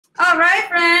right,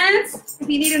 friends. If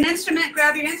you need an instrument,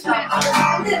 grab your instrument.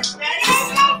 Ready?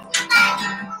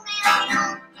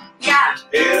 Yeah.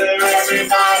 Here,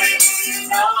 everybody, you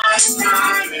know what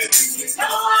time it is. You know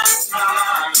what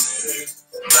time it is.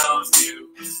 Don't you?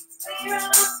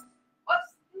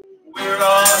 We're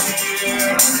all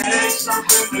here to make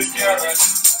something together.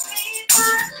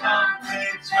 Something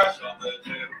special to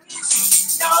do.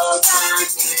 No time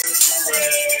to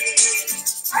wait.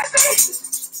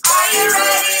 Are you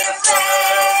ready to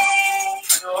play? I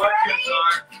know our kids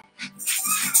are.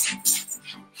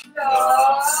 So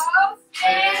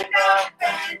stand up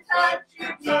and touch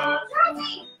your toes.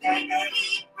 Take a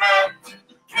deep breath.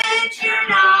 Pinch your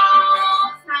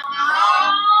nose.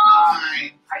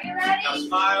 Are you ready? Now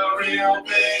smile real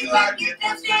big like you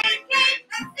just did. Let's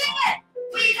sing it.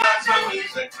 We got some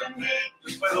music to make.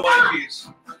 Just play the white keys.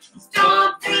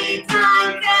 Stomp 3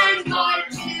 times and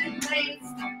march in place.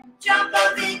 Jump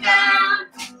up and down.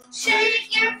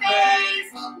 Shake your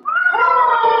face.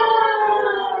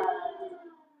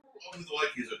 Open the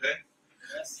white keys, okay?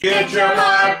 Get your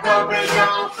heart pumping,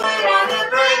 don't put on the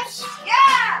brakes.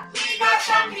 Yeah! We got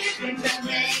some music to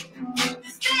make.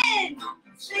 Spin!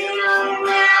 Spin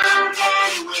around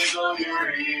and wiggle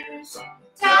your ears.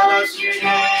 Tell us your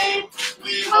name,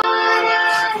 we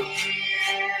wanna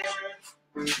hear.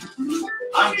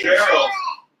 I'm Gerald.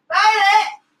 Violet.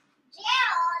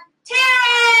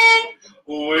 Taryn.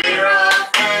 We're all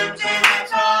friends and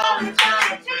it's all we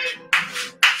can take.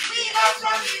 We got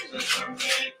some music to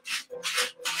make.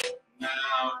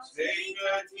 Now take a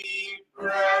deep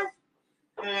breath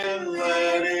and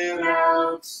let it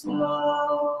out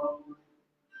slow.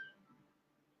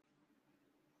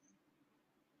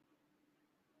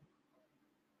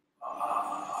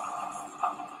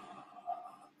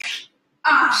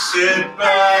 Sit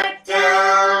back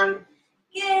down,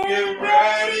 get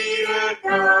ready to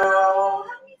go.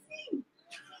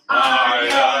 Are you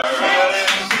ready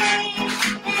to sing?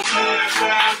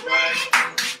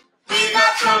 We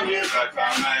got some music to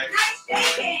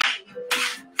make.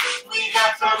 We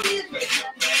got some music to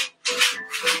make.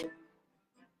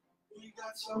 We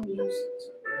got some music to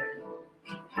make.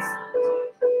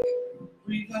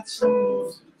 We got some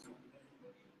music.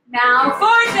 Now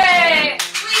forte.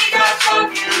 We got some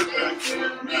music to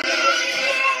make.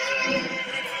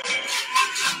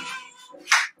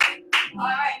 All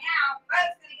right, now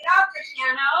Fred's gonna get off the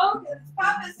piano because it's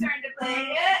Papa's turn to play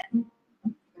it.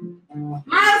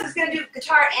 Miles is gonna do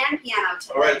guitar and piano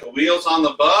today. All right, the wheels on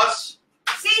the bus.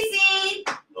 Cece.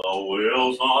 The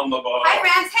wheels on the bus. Hi,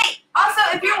 friends. Hey, also,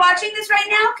 if you're watching this right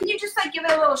now, can you just like give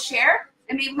it a little share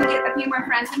and maybe we get a few more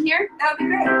friends in here? That would be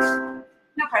great.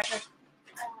 No pressure.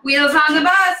 Wheels on the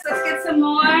bus. Let's get some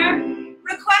more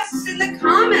requests in the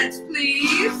comments,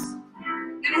 please.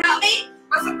 Gonna help me?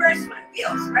 What's the first one?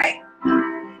 Wheels, right?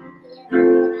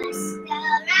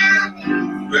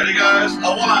 Ready, guys? A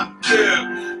 1,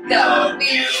 2. The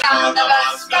wheels on the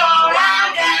bus go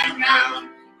round and round,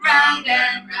 round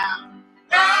and round,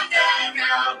 round and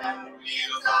round. The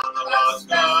wheels on the bus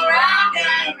go round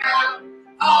and round,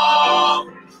 all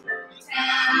through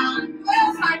town. What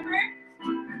else, Harper?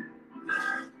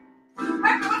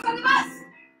 Harper, what's on the bus?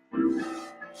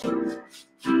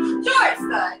 Doors.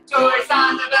 The doors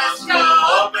on the bus go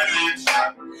open and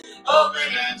shut,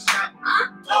 open and shut,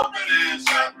 open and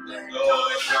shut. The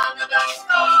doors on the bus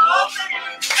go open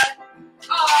and shut,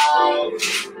 all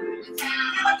through the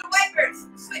town. How about the wipers?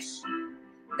 Swish.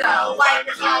 The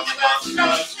wipers on the bus go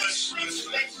swish, swish,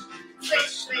 swish, swish,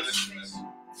 swish, swish,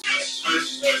 swish, swish,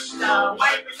 swish. The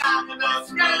wipers on the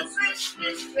bus go swish,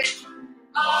 swish, swish,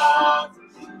 all through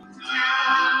the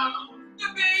town. The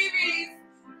babies.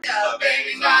 The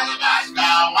babies on the bus go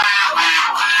wow,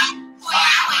 wow, wow,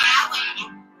 wow, wow, wow,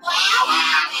 wow,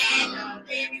 wow. The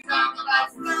babies on the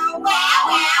bus go wow,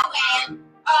 wow, wow,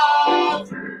 all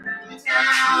through the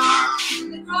town.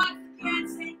 The grown-ups can't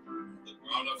sing. The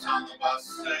grown-ups on the bus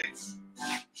sing.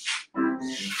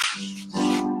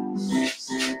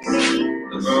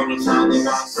 The grown-ups on the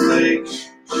bus sing.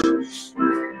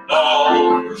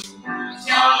 All through the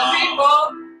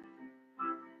town.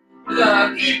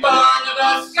 The people on the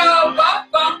bus go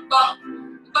bump, bump, bump,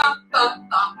 bump, bump, bump,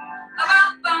 bump,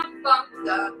 bump, bump.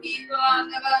 The people on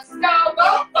the bus go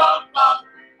bump, bump, bump,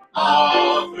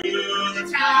 all through the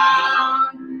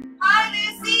town. Hi,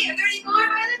 Lucy. Are there any more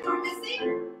by the door, Lucy?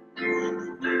 I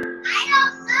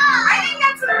don't know. I think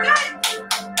that's good.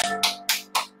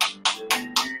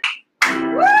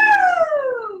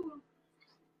 Woo!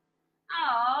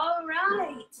 All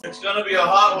right. It's gonna be a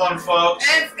hot one, folks.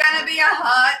 It's gonna be a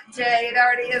hot day. It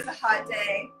already is a hot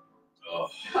day. Oh.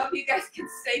 Hope you guys can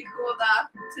stay cooled off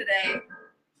today.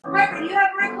 Harper, do you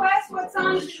have a request? What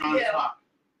song should we do?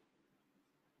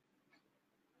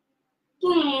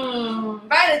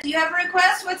 Violet, do you have a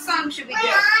request? What song should we do?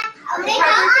 Okay,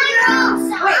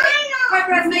 Harper. Wait,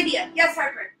 Harper has an idea. Yes,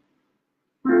 Harper.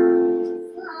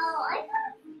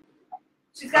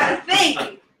 She's got to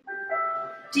think.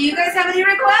 Do you guys have any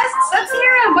requests? Let's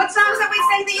hear them. What songs have we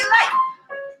sang that you like?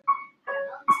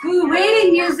 Ooh,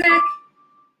 waiting music.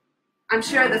 I'm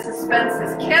sure the suspense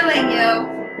is killing you.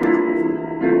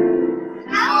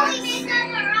 How will we make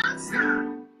up our own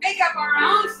song? Make up our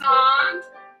own song.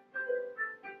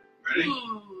 Ready?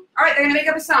 All right, they're gonna make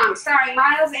up a song starring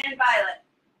Miles and Violet.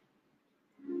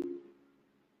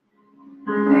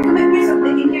 Here, come here so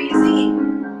they can hear you singing.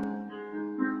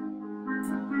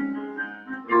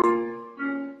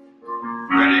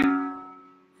 Ready?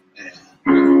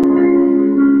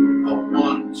 And oh,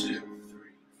 1, 2, 3.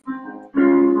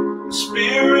 The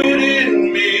spirit in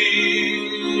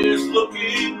me is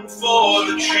looking for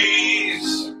the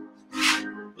cheese.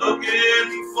 Looking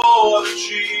for the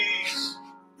cheese.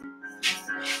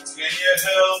 Can you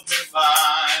help me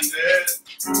find it?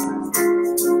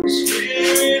 The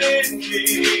spirit in me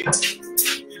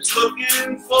is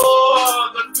looking for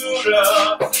the Gouda.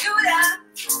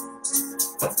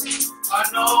 I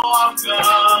know I'm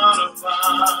gonna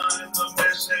find the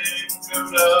missing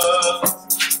Gouda.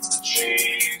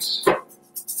 Cheese,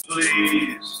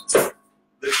 please,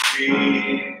 the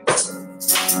cheese.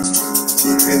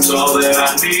 It's all that I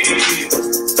need.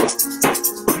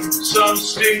 Some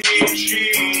stinky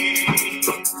cheese.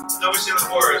 Now we sing the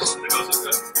chorus, and it goes like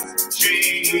this.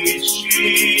 Cheese,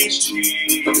 cheese,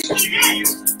 cheese,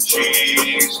 cheese,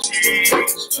 cheese,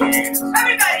 cheese, cheese.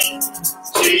 Everybody!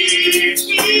 Cheese,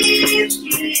 cheese, cheese,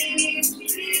 cheese,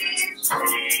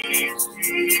 cheese,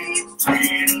 cheese,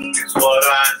 cheese. It's what I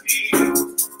need.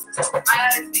 I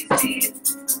like these cheese.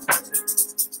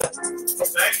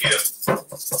 Thank you.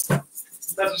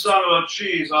 That's a song about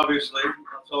cheese, obviously.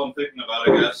 That's all I'm thinking about,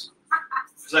 I guess.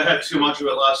 Because I had too much of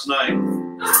it last night.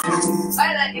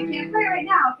 Violet, you can't play right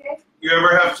now, okay? You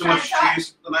ever have too much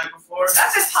cheese the night before?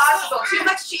 That's impossible. Too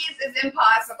much cheese is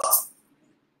impossible.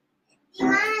 You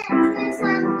want to do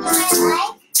something I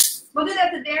like? We'll do that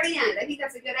at the very end. I think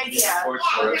that's a good idea. Or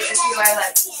We'll give it to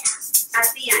Violet at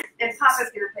the end. And Papa's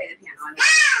going to play the piano on it.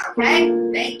 Okay?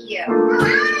 Thank you.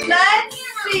 Let's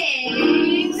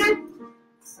sing.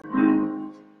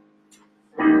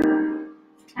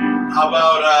 How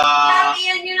about, Happy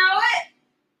and you know it?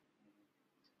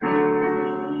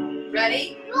 Ready?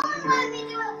 You only let me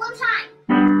do it one time.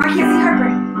 I can't see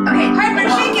Harper. Okay, Harper,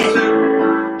 shake it.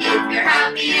 If you're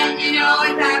happy and you know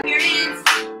it, clap your hands.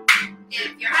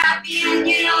 If you're happy and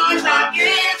you know it, clap your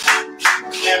hands.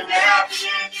 If you're happy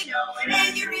and you know it,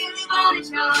 and you really want to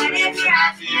show it. If you're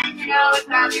happy and you know it,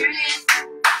 clap your hands.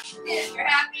 If you're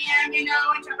happy and you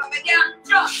know it, jump up and down,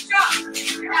 jump, jump.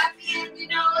 If you're happy and you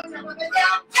know it, jump up and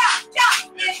down, jump,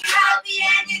 jump. If you're happy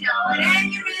and you know it,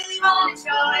 and you really want to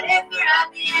show it. If you're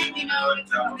happy and you know it,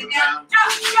 jump up and down,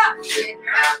 jump, jump. If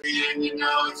you're happy and you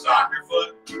know it, stomp your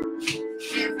foot?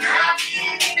 if you're happy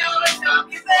and you know it,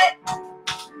 stomp your foot.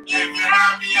 If you're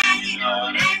happy and you know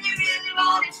it, and you really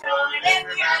want to show it. If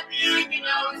you're happy and you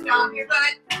know it, stomp your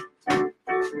foot.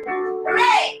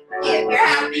 Hooray! If you're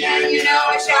happy and you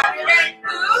know it, shout hooray!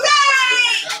 Hooray!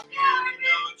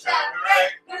 Shout hooray!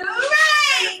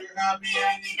 Hooray! If you're happy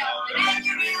and You know it, and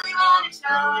you really want to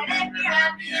show it. If you're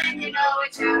happy and you know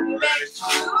it, shout hooray!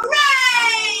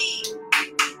 Hooray!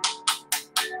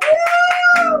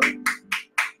 Woo!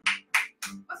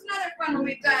 What's another fun one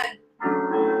we've done?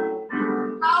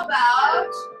 How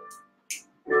about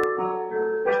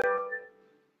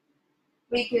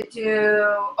we could do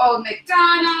Old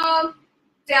MacDonald,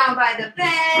 Down by the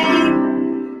Bay,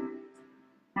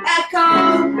 Echo,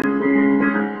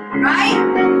 right?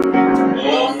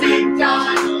 Old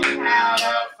MacDonald had a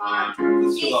farm.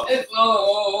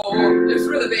 It's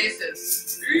for the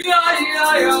basses.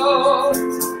 E-I-E-I-O.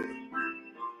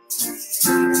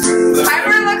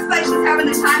 Harper looks like she's having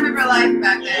the time of her life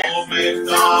back there. Old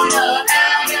MacDonald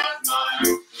had a farm,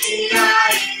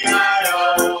 E-I-E-I-O.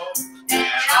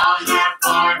 And on that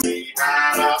farm he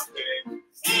had a pig,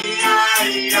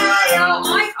 E-I-E-I-O.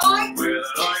 Oink, oink. With an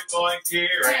oink oink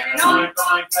here and an oink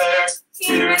oink there.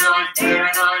 Here and oink, there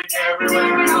and oink,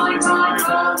 everywhere and oink oink.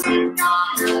 Old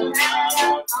MacDonald had a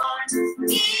farm,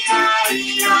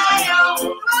 E-I-E-I-O. Who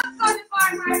else on the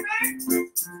farm, Harper?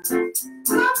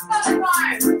 Who else on the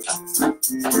farm?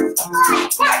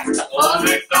 What? Old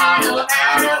MacDonald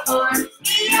had a farm,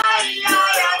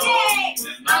 E-I-E-I-O.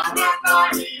 And on that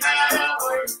farm he had a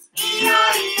horse,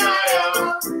 E-I-E-I-O.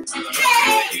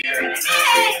 Here and a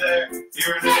day there,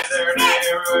 here and a day there, and a day,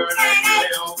 everywhere and a day,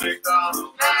 Old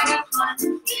MacDonald had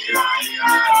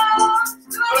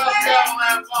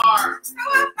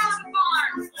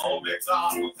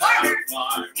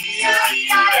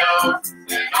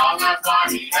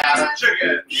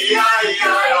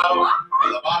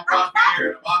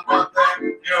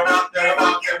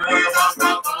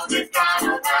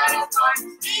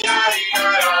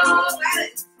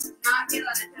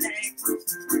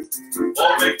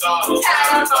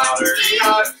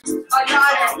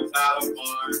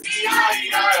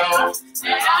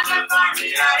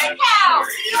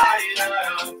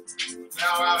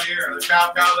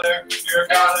cow, cow there. Here,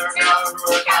 cow there, cow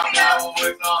everywhere. Cow, cow,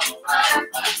 always on the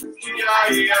farm.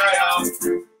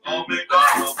 E-I-E-I-O. Old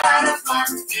MacDonald had a farm.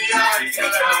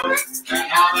 E-I-E-I-O.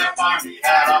 And on that farm he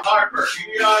had a Harper.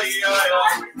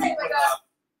 E-I-E-I-O.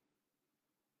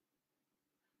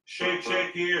 Shake,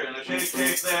 shake here and a shake,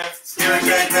 shake there. Here,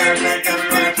 shake there, shake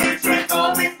everywhere. Shake, shake.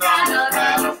 Old MacDonald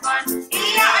had a farm.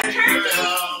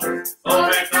 E-I-E-I-O. Old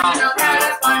MacDonald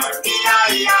had a farm.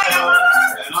 E-I-E-I-O.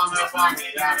 And on the farm he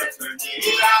had a turkey.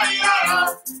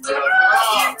 E-I-E-I-O.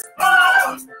 Oh,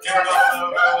 oh, here goes the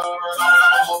road.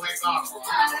 Old MacDonald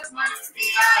had a farm.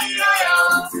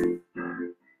 E-I-E-I-O.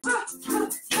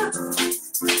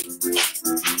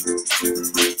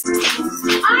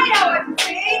 I know what to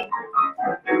sing.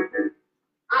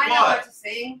 I know what to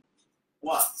sing.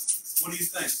 What? What do you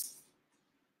think?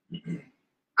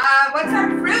 What's our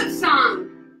fruit song?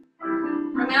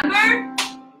 Remember?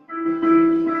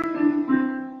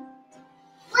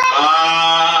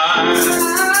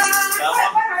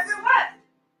 What?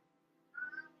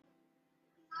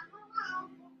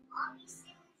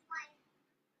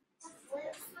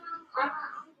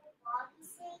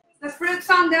 The fruit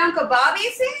song that Uncle Bobby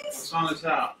sings? What song is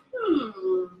that?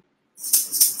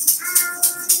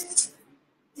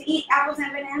 To eat apples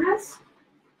and bananas?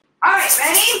 All right,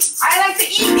 ready? I like to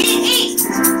eat.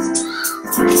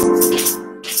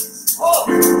 Oh.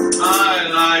 I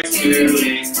like to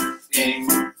eat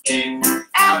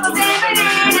Apples and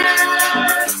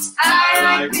bananas. I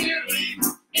like to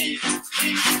eat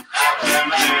apples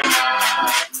and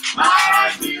bananas. I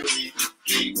like to eat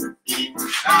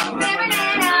apples and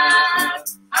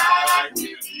bananas. I like to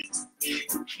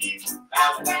eat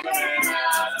apples and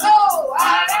bananas. Oh, I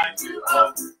like to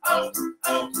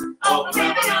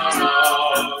open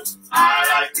bananas. I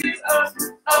like to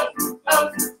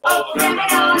open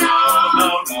bananas. No.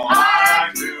 I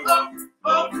like to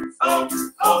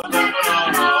open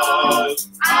bananas.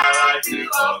 I like to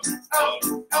open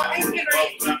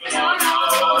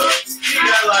bananas.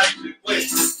 I like to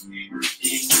wait.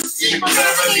 Eat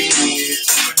whatever he needs.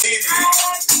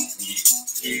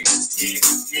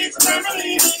 Eat whatever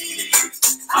he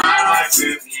needs. I like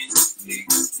to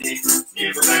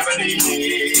eat whatever he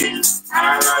needs. I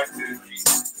like to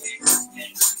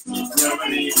eat whatever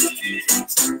he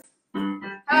needs.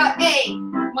 hey,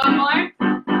 one more.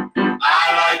 I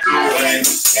like to eat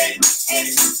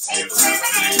whatever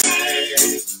he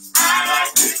needs. I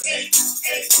like to eat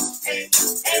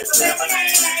whatever he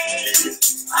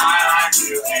needs. I like to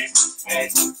eat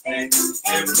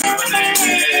whatever he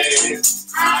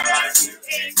needs. I like to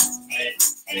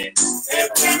eat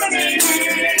whatever he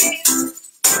needs.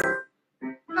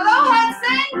 Hello,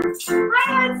 Hudson.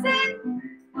 Hi, Hudson.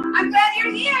 I'm glad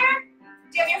you're here.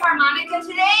 Do you have your harmonica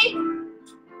today?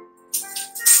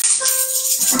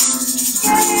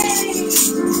 Yay.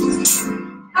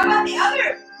 How about the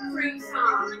other fruit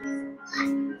song?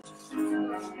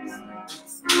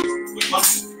 Which one?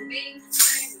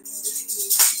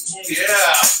 Yeah.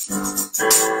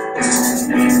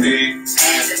 Big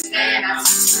and a banana.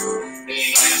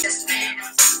 Big and a banana.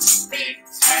 Big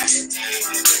and a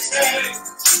banana.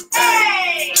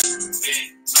 Hey!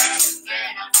 Big and a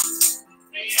banana.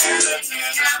 Big and a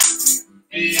banana.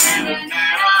 Big and a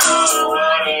banana. Oh,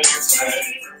 what do you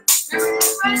say?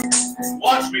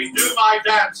 Watch me do my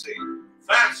dancing.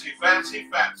 Fancy, fancy,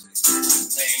 fancy.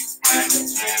 Big and a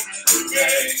banana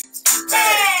today.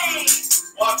 Hey!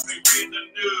 Watch me read the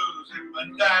news in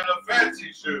banana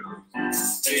fancy shoes.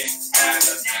 Big and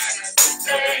a banana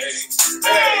today.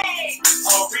 Hey!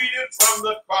 I'll read it from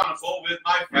the Chronicle with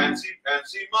my fancy,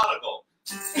 fancy monocle.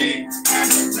 Big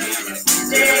and a banana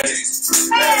today.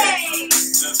 Hey!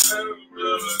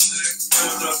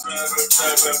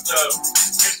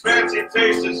 His fancy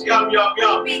taste is yum, yum,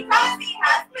 yum. Because he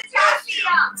has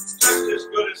potassium. Just as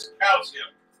good as calcium,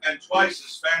 and twice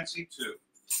as fancy too.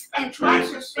 And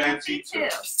twice as fancy too.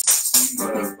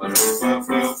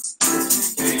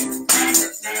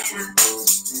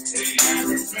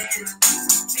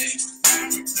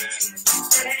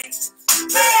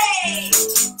 Hey!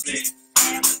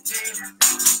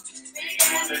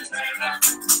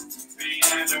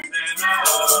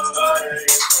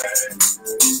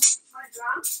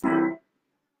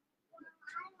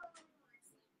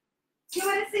 Do you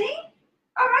want to sing?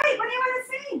 All right, what do you want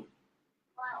to sing?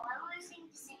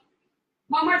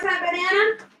 One more time,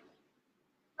 banana.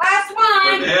 Last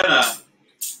one. Banana,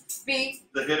 B.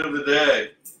 the hit of the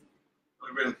day.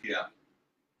 Really, yeah.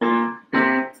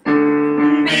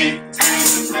 Me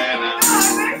and banana.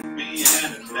 Me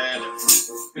and banana.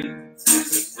 Me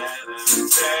and banana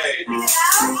day.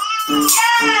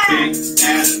 Yay! Me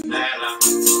and banana.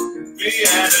 Me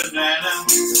and banana.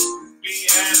 Me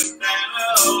and banana,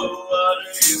 oh, what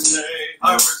do you say?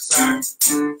 Harper sang.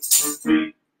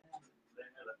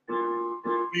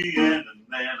 Me and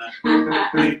banana,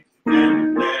 me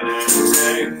and banana,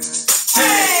 say.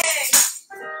 Hey!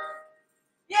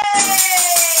 Yay!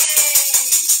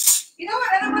 You know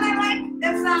what other one I like?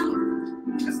 That's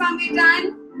the song we've done.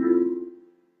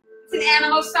 It's an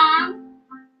animal song.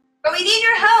 But we need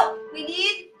your help. We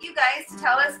need you guys to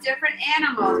tell us different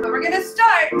animals. But we're gonna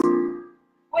start with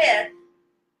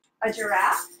a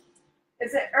giraffe.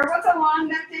 Is it, or what's a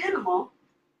long-necked animal?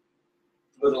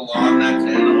 With a long-necked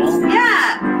animal?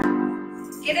 Yeah.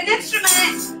 Get an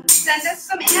instrument. Send us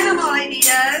some animal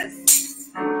ideas.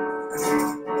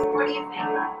 What do you think?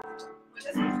 What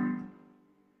is it?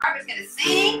 Harper's gonna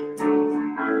sing.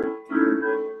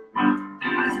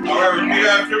 Or repeat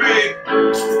after me.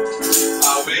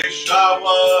 I wish I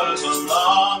was a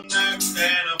long-necked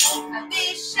animal. I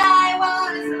wish I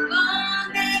was a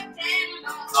long-necked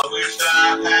animal. I wish I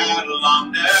had a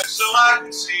long neck so I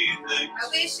could see things. I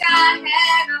wish I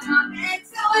had a long neck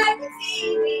so I could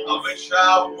see things. I wish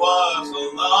I was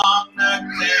a long-necked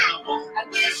animal. I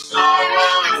wish I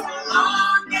was a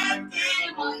long-necked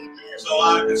animal. You do. So I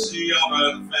could see over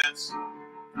the fence.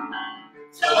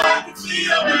 So I could see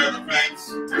over the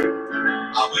fence.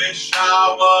 I wish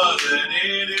I was an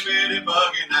itty-bitty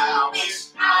buggy now. I wish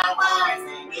I was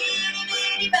an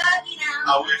itty-bitty buggy now. I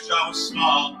wish I was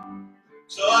small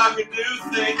so I could do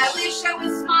things. I wish I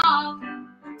was small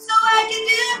so I could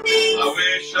do things. I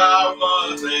wish I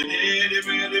was an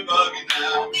itty-bitty buggy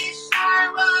now. I wish I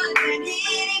was an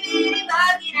itty-bitty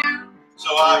buggy now. So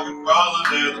I could crawl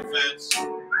under the fence.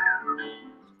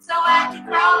 So I could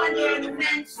crawl under the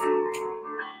fence.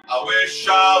 I wish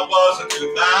I was a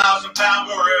 2,000-pound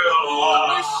gorilla.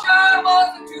 I wish I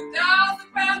was a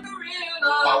 2,000-pound gorilla.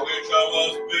 I wish I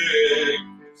was big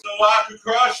so I could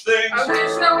crush things. I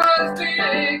wish I was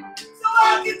big so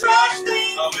I could crush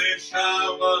things. I wish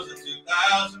I was a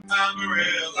 2,000-pound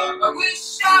gorilla. I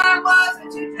wish I was a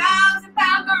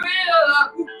 2,000-pound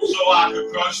gorilla. So I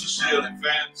could crush the ceiling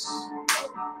fence.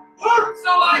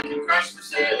 So I could crush the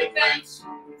ceiling fence.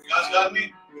 You guys got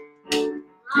me?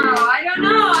 Oh, I don't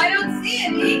know. I don't see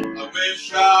any. I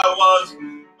wish I was,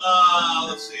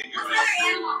 let's see here. What's another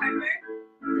animal, Harper?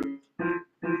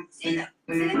 See that?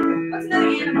 What's another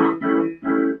animal?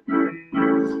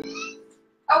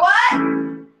 A what?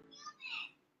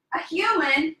 A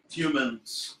human?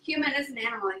 Humans. Human is an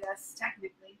animal, I guess,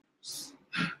 technically.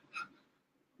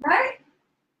 Right?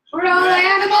 We're all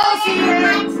animals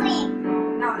here.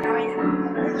 No, I know.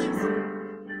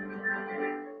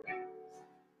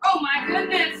 Oh my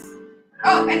goodness.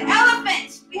 Oh, an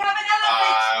elephant. We have an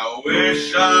elephant. I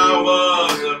wish I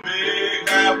was a big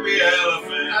happy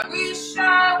elephant. I wish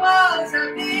I was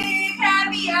a big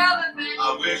happy elephant.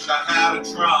 I wish I had a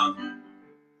trunk.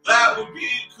 That would be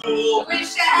cool. I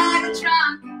wish I had a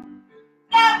trunk.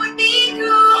 That would be cool.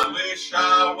 I wish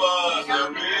I was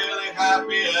a really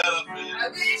happy elephant. I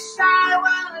wish I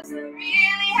was a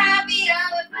really happy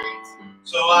elephant.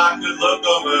 So I could look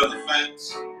over the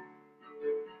fence.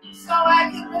 So I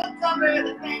could look over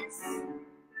the fence.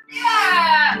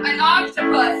 Yeah, an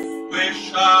octopus.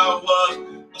 Wish I was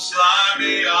a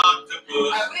slimy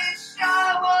octopus. I wish I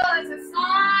was a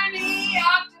slimy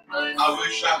octopus. I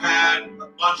wish I had a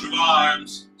bunch of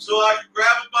arms so I could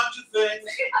grab a bunch of things.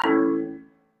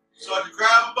 So I could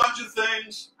grab a bunch of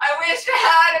things. I wish I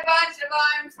had a bunch of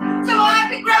arms so I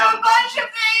could grab a bunch of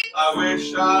things. I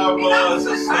wish I was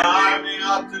a slimy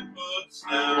octopus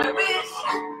now. I wish I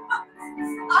was a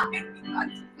slimy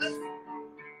octopus.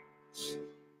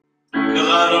 Cause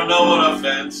I don't know what a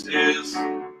fence is. Cause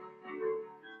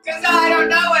I don't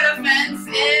know what a fence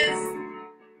is.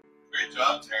 Great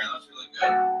job, Taryn. That's really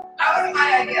good. That was my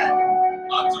idea.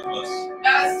 Octopus.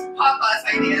 That was Papa's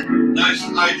idea. Nice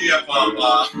idea,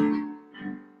 Papa.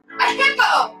 A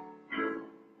hippo.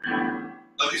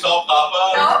 Are these all Papa?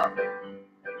 No.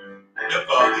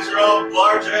 Hippo. These are all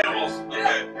large animals.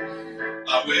 Okay.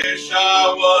 I wish I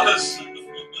was.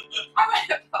 I'm a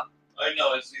hippo. I know,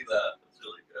 I see that. That's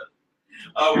really good.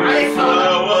 I wish I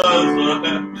was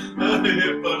a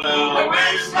hippo now. I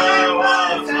wish I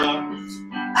was a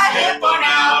hippo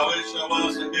now. I wish I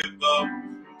was a hippo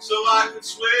so I could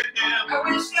swim. I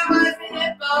wish I was a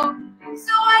hippo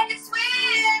so I could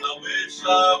swim. I wish I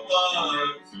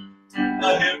was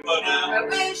a hippo now. I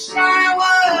wish I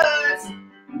was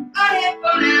a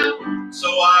hippo now So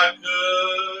I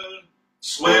could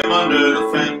swim under the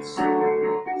fence.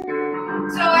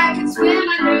 So I could swim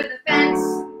under the fence.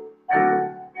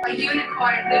 A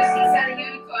unicorn. Lucy said a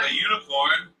unicorn. A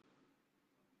unicorn?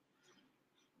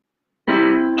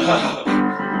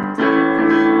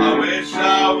 I wish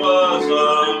I was a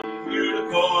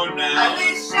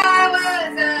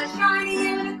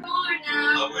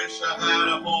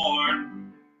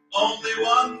Only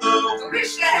one though. I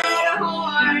wish I had a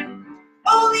horn.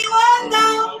 Only one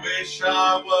though. I wish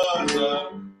I was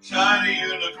a shiny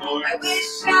unicorn. I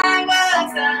wish I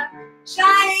was a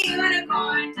shiny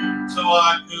unicorn. So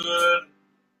I could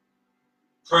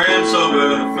prance over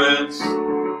the fence.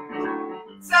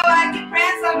 So I could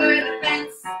prance over the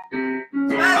fence.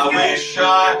 I wish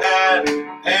I had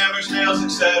hammers, nails,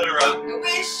 etc. I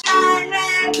wish I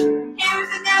had hammers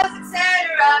and nails, etc.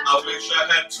 I wish I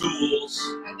had tools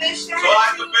I wish so I I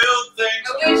had could build things. I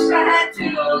wish I had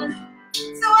tools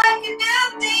so I could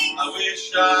build things. I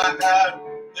wish I had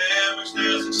hammers,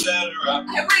 nails, etc. I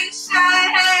wish I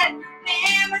had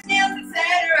hammers, nails,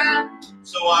 etc.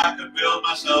 So I could build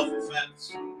myself a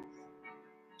fence.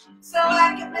 So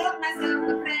I could build myself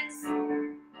a fence.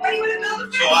 Why do you want to build a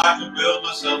fence? So I could build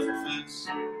myself a fence.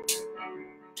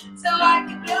 So I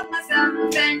could build myself a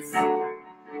fence.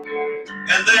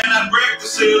 And then I'd break the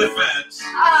silly fence.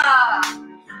 Ah,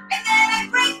 and then I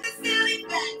break the silly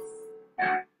fence.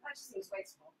 That just seems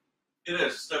wasteful. It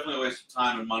is. It's definitely a waste of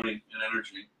time and money and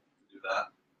energy to do that.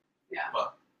 Yeah.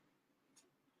 But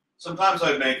sometimes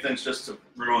I make things just to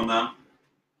ruin them.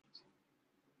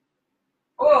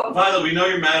 Oh, Violet, we know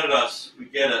you're mad at us. We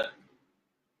get it.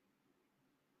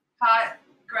 hot,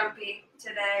 grumpy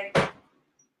today.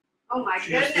 Oh my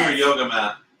She goodness. just threw a yoga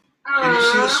mat. Can you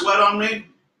see the sweat on me?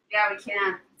 Yeah, we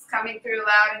can. It's coming through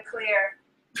loud and clear.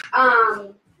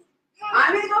 I'm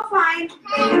gonna go find.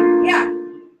 Yeah.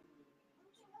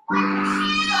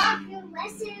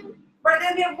 But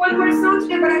then we have one more song to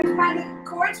do, but I have to find the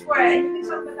chords for it. You can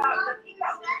talk about the people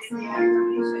in the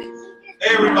information.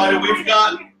 Hey everybody, we've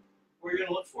got. Where are you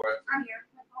gonna look for it? I'm here.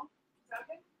 My phone. Is that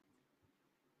okay?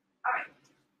 All right.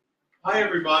 Hi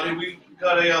everybody, we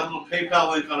got a little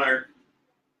PayPal link on our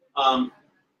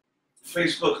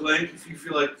Facebook link. If you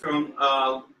feel like throwing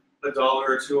 $1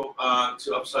 or two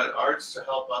to Upside Arts to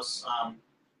help us,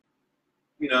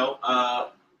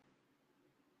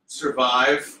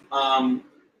 survive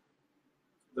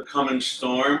the coming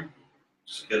storm.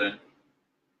 Just kidding.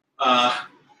 But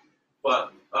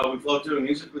we've loved doing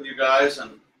music with you guys,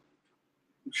 and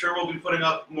I'm sure we'll be putting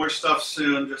up more stuff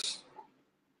soon. Just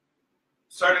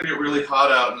starting to get really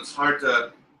hot out, and it's hard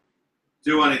to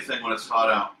do anything when it's hot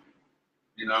out,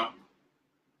 you know?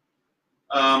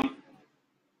 I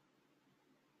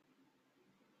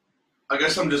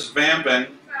guess I'm just vamping.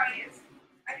 Sorry,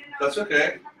 I didn't know. That's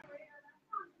okay.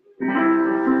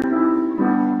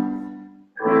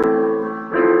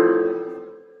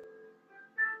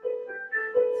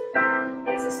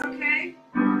 Is this okay?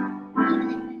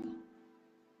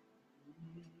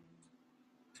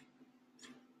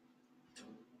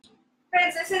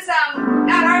 Friends, this is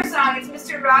not our song, it's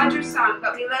Mr. Rogers' song,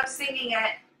 but we love singing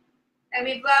it. And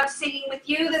we've loved singing with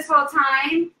you this whole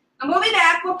time. And we'll be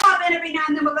back. We'll pop in every now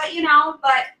and then. We'll let you know.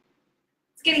 But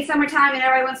it's getting summertime and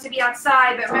everybody wants to be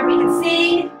outside. But remember, you can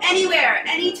sing anywhere,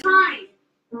 anytime.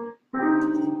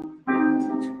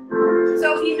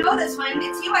 So if you know this one,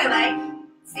 It's You I Like,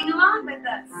 sing along with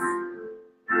us.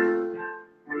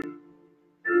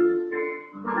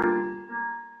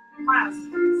 Miles.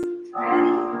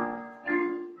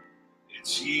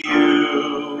 It's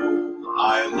you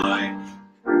I like.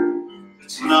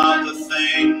 It's not the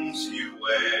things you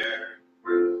wear.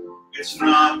 It's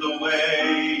not the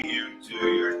way you do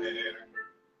your hair.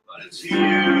 But it's you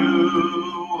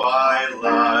I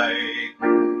like.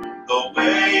 The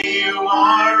way you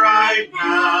are right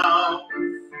now.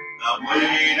 That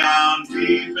way down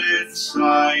deep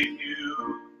inside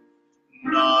you.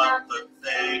 Not the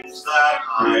things that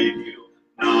hide you.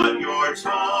 Not your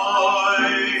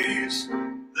toys.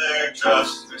 They're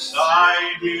just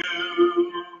beside you.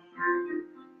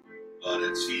 But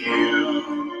it's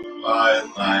you I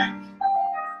like.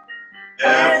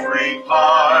 Every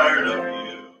part of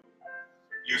you.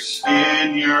 Your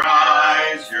skin, your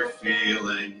eyes, your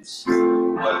feelings.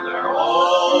 Whether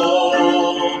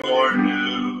old or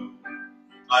new.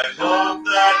 I hope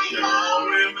that you'll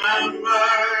remember,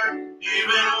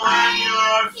 even when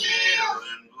you're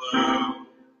feeling blue,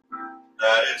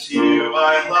 that it's you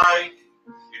I like.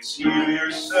 It's you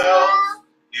yourself.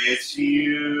 It's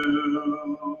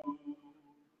you.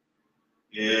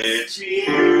 It's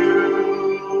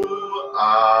you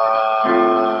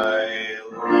I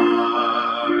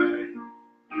like.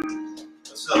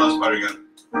 Let's say the last part again.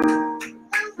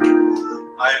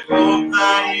 I hope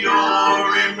that you'll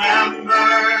remember,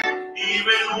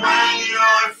 even when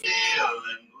you're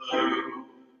feeling blue,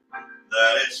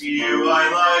 that it's you I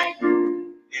like.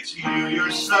 It's you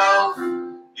yourself.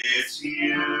 It's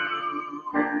you.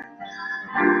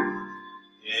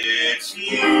 It's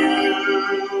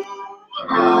you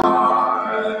I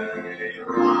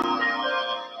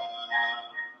like.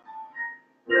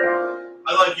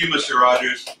 Mr.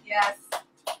 Rogers. Yes.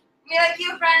 We like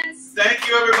you, friends. Thank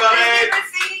you, everybody. Thank you for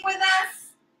singing with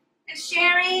us and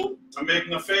sharing. I'm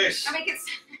making a face. I mean,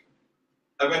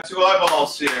 I've got 2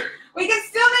 eyeballs here. we can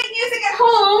still make music at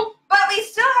home, but we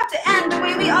still have to end the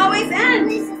way we always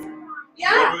end. What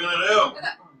Yeah. are we gonna do?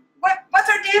 What's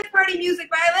our dance party music,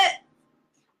 Violet?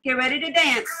 Get ready to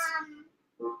dance.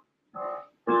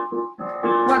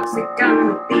 What's it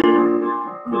gonna be?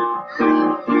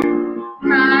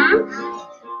 Huh?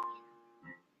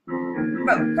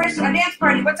 But first, our dance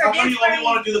party. What's our How come dance you only party?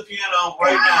 want to do the piano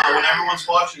right now when everyone's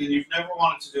watching and you've never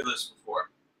wanted to do this before?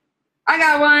 I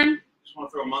got one. Just want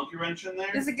to throw a monkey wrench in there?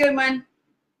 This is a good one.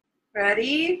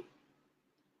 Ready?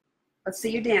 Let's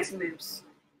see your dance moves.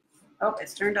 Oh,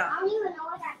 it's turned I off. don't even know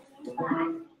what that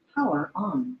means. Power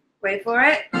on. Wait for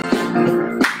it. Go,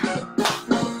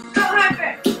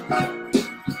 Harper.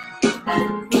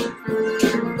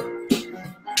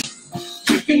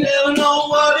 You can never know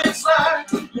what it's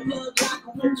like. You look like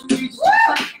a winter breeze.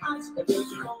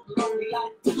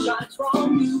 Shines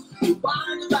from you. You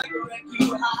wind like a wreck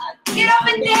you hide. Get up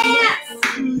and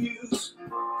dance.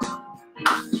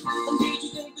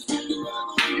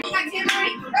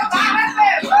 Activity. Go,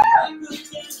 Harper. Woo!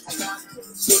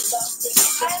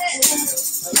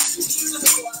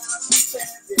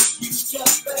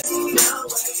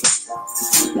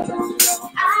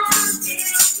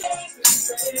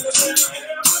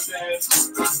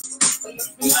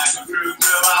 Like a